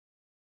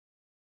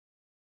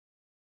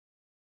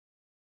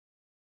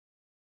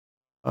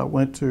I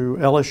went to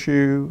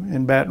LSU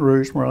in Baton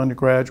Rouge for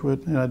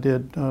undergraduate, and I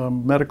did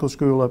medical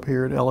school up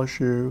here at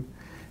LSU.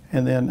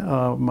 And then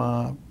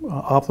my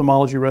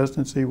ophthalmology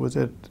residency was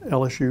at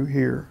LSU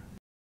here.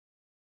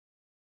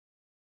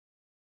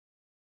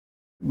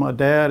 My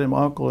dad and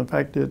my uncle, in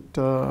fact, it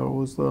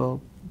was the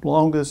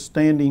longest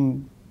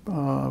standing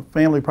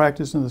family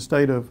practice in the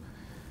state of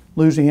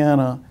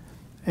Louisiana.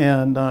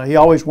 And he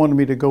always wanted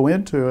me to go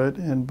into it,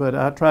 but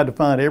I tried to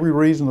find every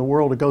reason in the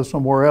world to go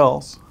somewhere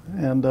else.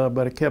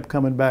 But it kept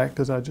coming back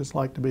because I just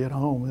like to be at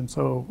home, and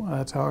so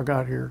that's how I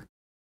got here.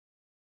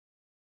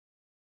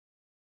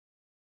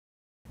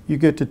 You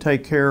get to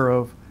take care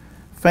of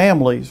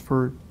families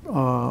for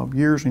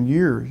years and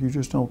years. You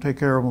just don't take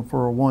care of them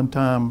for a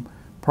one-time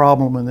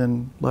problem and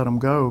then let them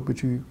go,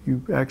 but you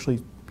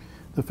actually,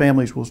 the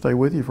families will stay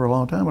with you for a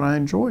long time, and I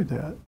enjoyed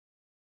that.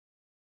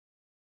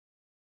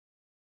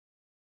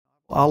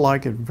 I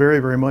like it very,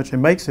 very much. It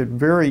makes it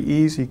very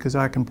easy because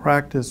I can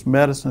practice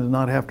medicine and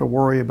not have to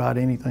worry about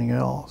anything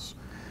else.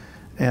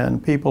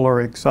 And people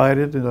are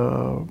excited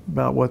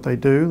about what they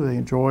do. They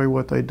enjoy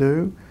what they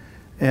do.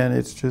 And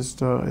it's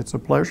just, it's a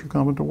pleasure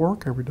coming to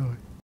work every day.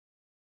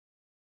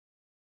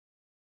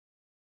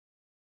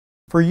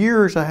 For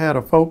years I had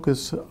a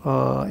focus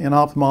in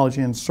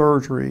ophthalmology and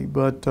surgery,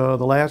 but the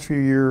last few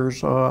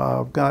years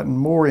I've gotten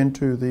more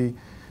into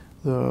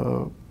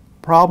the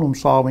problem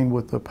solving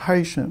with the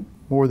patient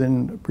more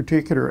than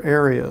particular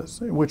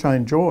areas, which I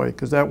enjoy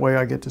because that way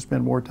I get to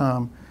spend more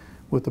time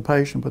with the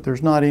patient. But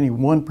there's not any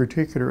one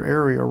particular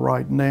area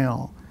right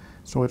now,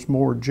 so it's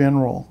more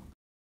general.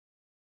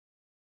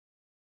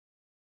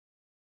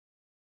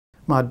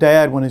 My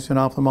dad, when he's in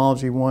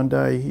ophthalmology one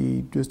day,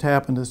 he just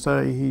happened to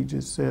say, he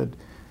just said,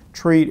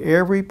 treat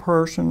every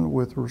person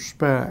with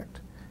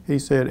respect. He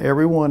said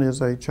everyone is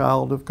a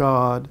child of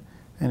God,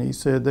 and he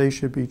said they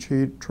should be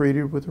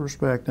treated with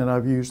respect, and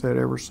I've used that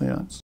ever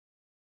since.